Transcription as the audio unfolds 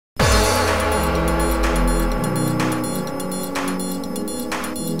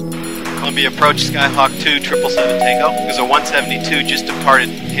Columbia, approach Skyhawk 2, 777 Tango. There's a 172 just departed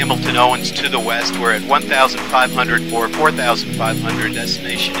Hamilton Owens to the west. We're at 1,500 for 4,500.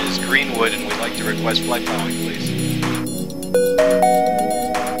 Destination is Greenwood, and we'd like to request flight following, please.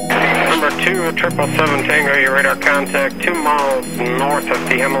 Number 2, 777 Tango, your radar contact 2 miles north of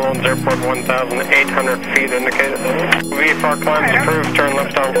the Hamilton Airport, 1,800 feet indicated. VFR climbs approved, turn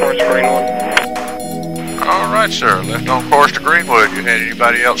left on course Greenwood. All right, sir. Left on course to Greenwood. You had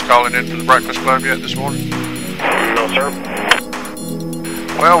anybody else calling in for the Breakfast Club yet this morning? No, sir.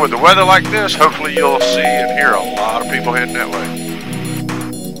 Well, with the weather like this, hopefully you'll see and hear a lot of people heading that way.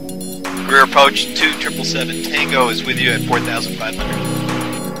 Rear approach 777 Tango is with you at 4,500.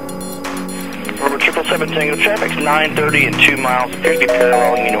 Number 777 Tango, traffic's 930 and 2 miles. Appears to be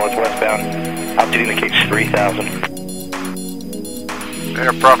paralleling you northwestbound. Altitude indicates 3,000.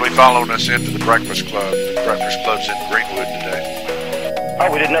 They're probably following us into the Breakfast Club. The Breakfast Club's in Greenwood today.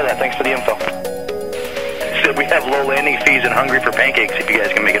 Oh, we didn't know that. Thanks for the info. So we have low landing fees and hungry for pancakes if you guys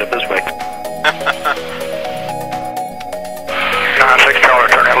can make it up this way. 96 Tower,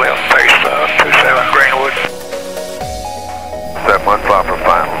 turning left, face 27 Greenwood. 715 for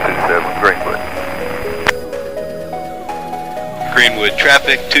final, 27 Greenwood. Greenwood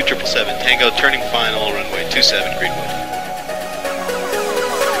traffic, 777 Tango, turning final, runway 27 Greenwood.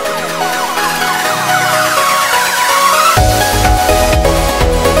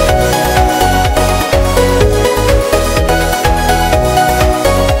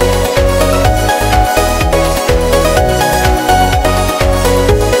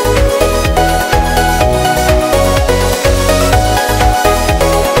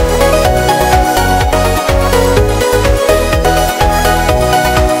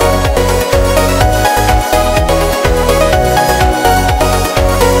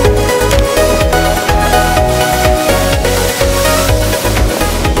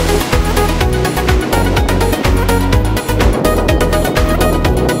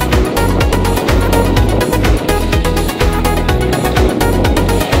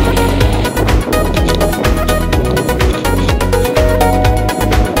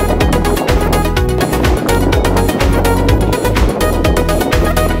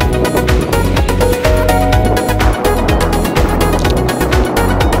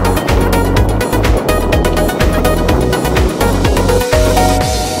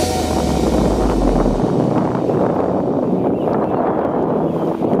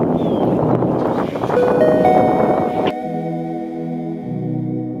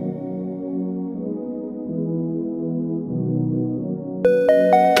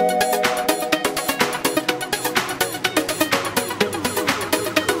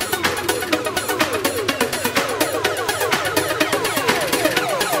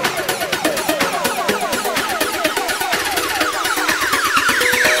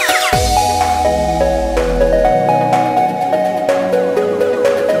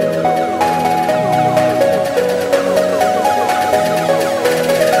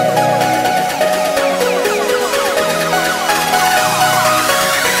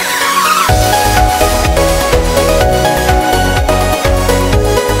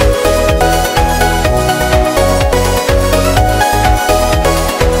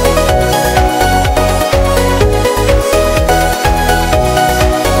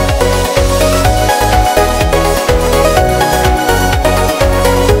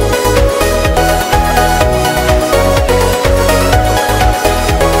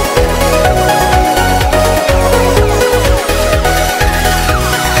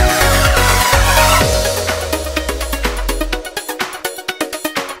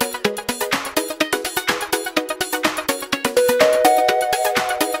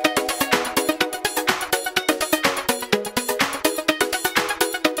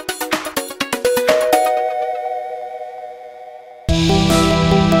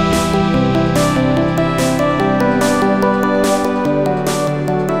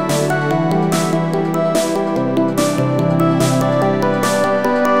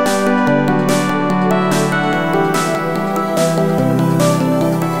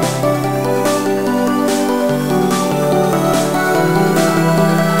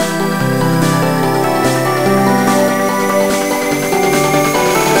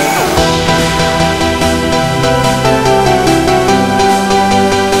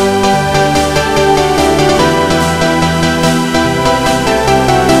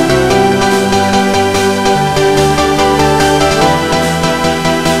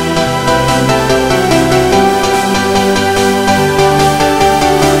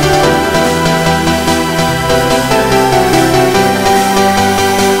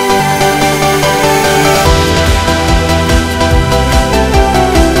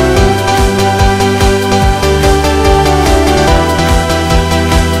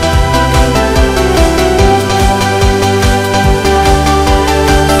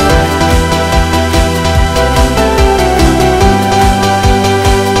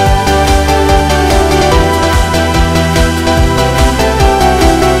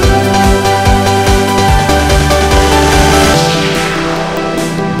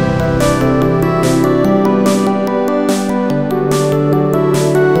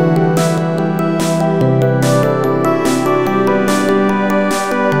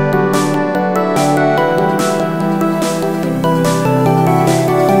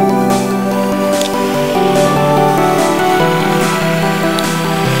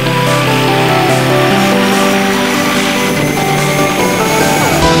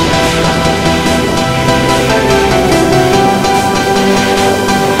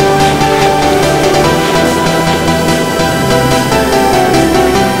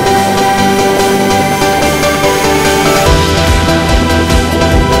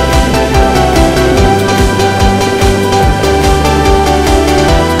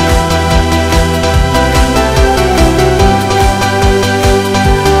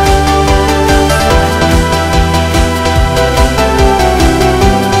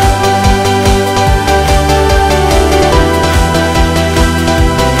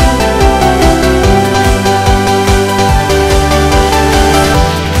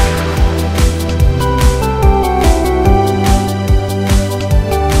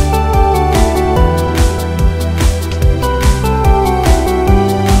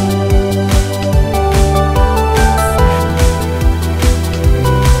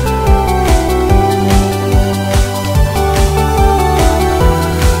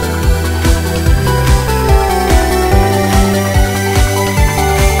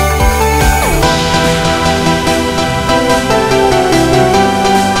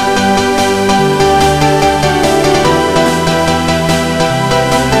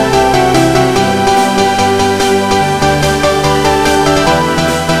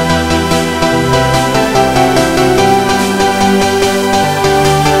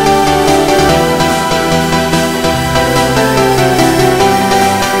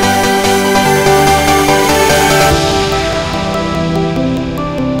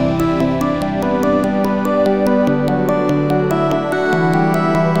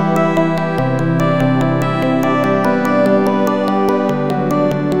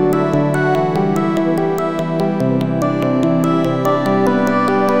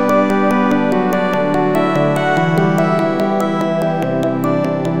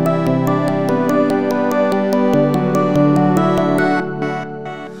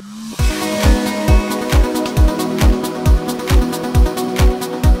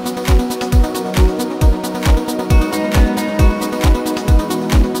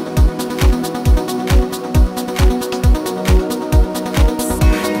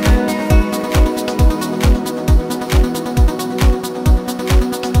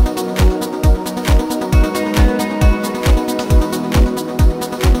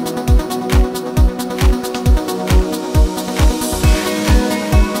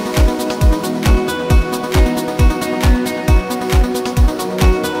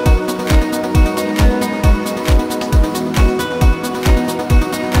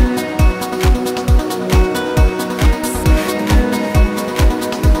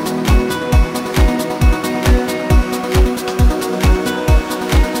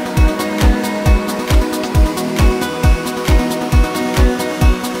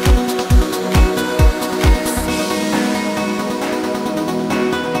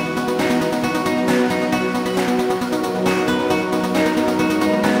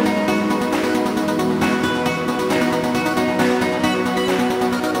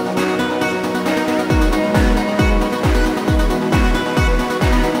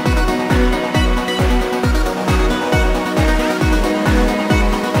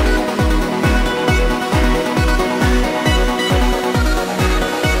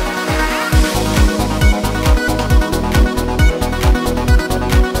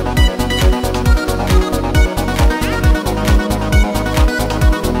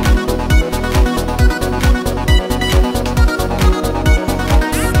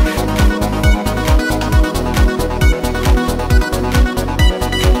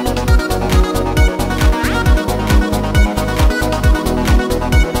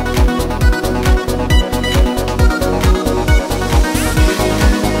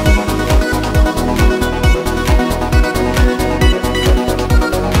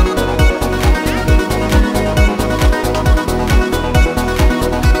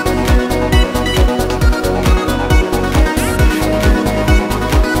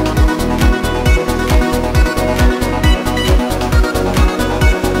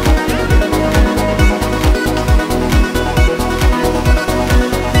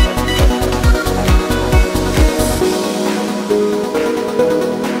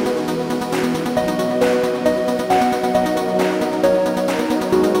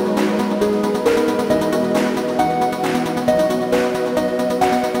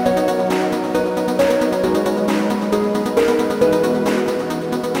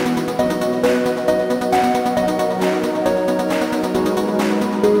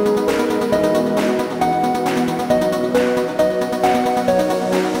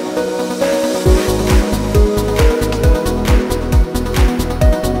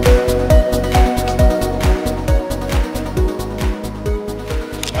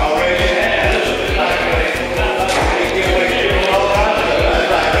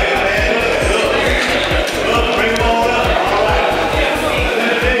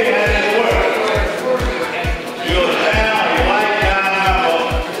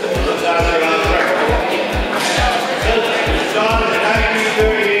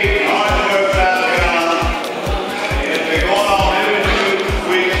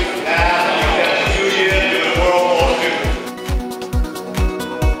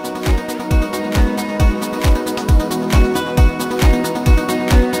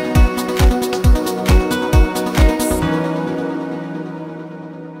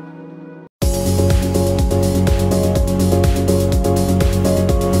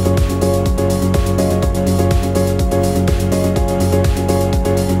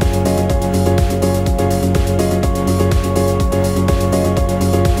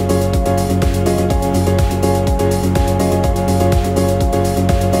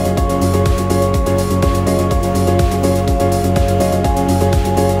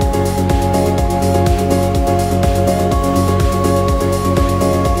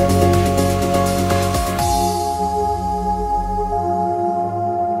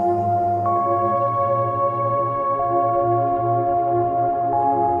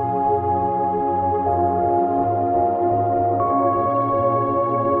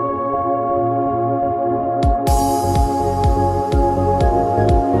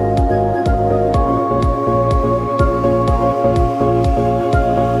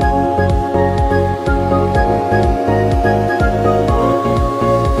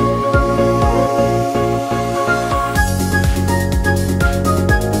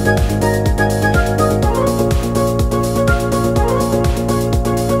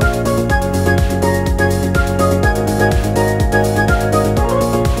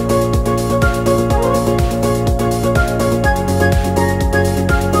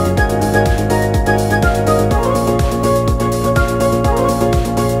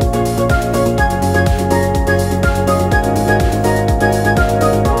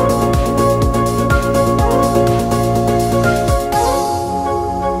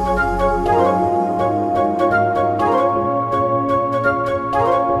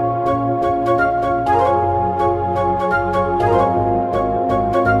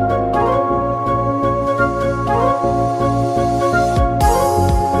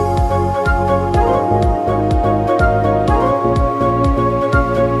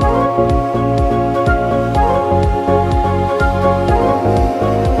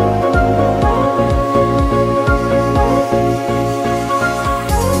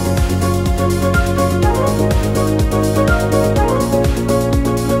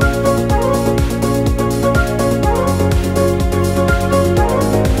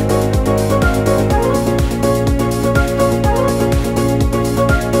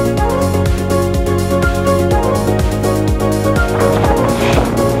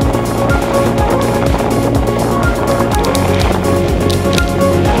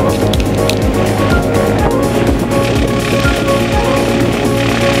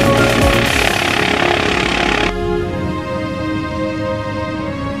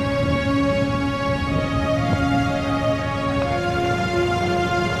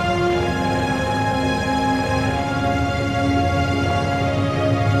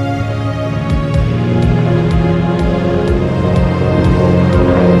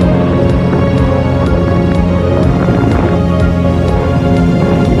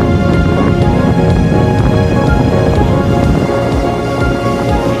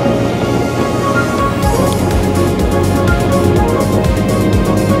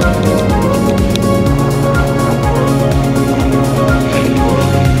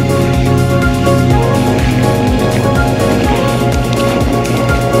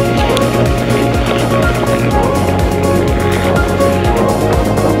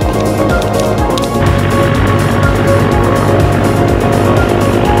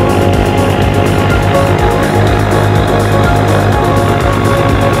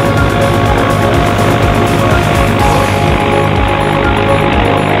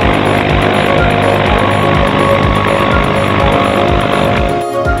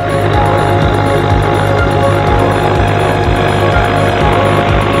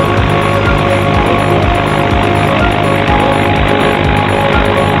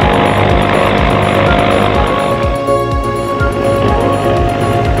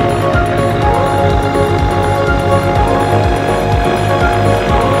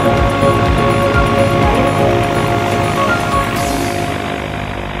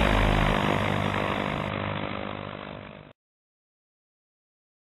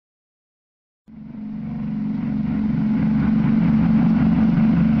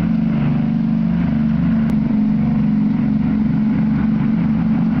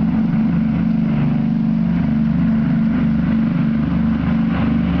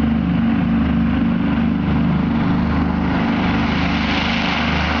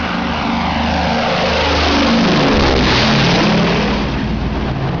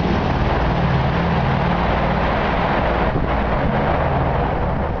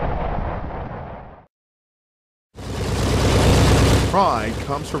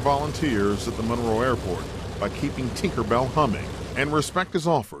 jobs for volunteers at the Monroe Airport by keeping Tinkerbell humming, and respect is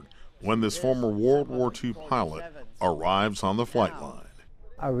offered when this former World War II pilot arrives on the flight line.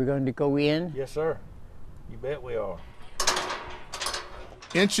 Are we going to go in? Yes, sir. You bet we are.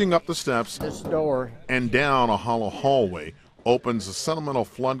 Inching up the steps This door and down a hollow hallway opens a sentimental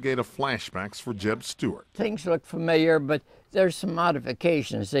floodgate of flashbacks for Jeb Stewart. Things look familiar, but there's some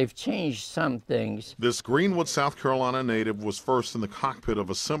modifications. They've changed some things. This Greenwood, South Carolina native was first in the cockpit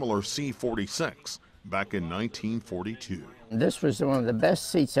of a similar C-46 back in 1942. This was one of the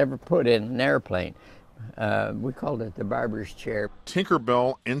best seats ever put in an airplane. We called it the barber's chair.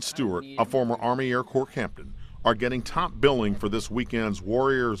 Tinkerbell and Stewart, a former Army Air Corps captain, are getting top billing for this weekend's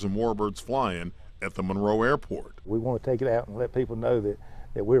Warriors and Warbirds fly-in at the Monroe Airport. We want to take it out and let people know that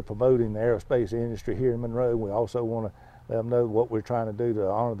we're promoting the aerospace industry here in Monroe. We also want to let them know what we're trying to do to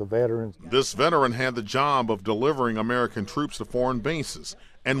honor the veterans. This veteran had the job of delivering American troops to foreign bases,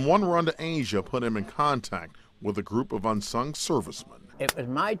 and one run to Asia put him in contact with a group of unsung servicemen. It was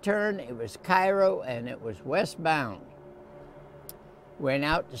my turn, it was Cairo, and it was westbound. Went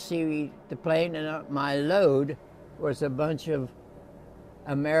out to see the plane, and my load was a bunch of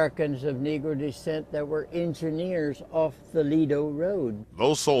Americans of Negro descent that were engineers off the Lido Road.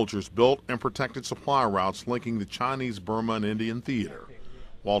 Those soldiers built and protected supply routes linking the Chinese, Burma, and Indian theater.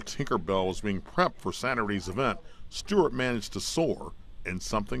 While Tinkerbell was being prepped for Saturday's event, Stewart managed to soar in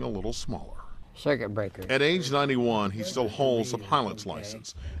something a little smaller. Circuit breaker. At age 91, he still holds a pilot's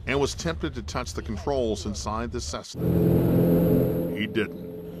license and was tempted to touch the controls inside the Cessna. He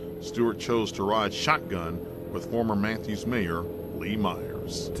didn't. Stewart chose to ride shotgun with former Matthews Mayor Lee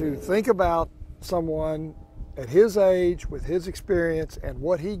Myers. To think about someone at his age, with his experience, and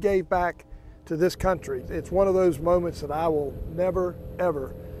what he gave back to this country, it's one of those moments that I will never,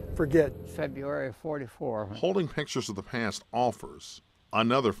 ever forget. February of '44. Holding pictures of the past offers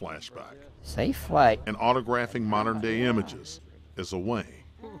another flashback. Safe flight. And autographing modern-day images is a way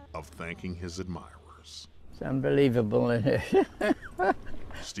of thanking his admirers. It's unbelievable, isn't it?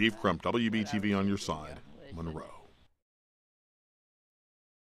 Steve Crump, WBTV on your side, Monroe.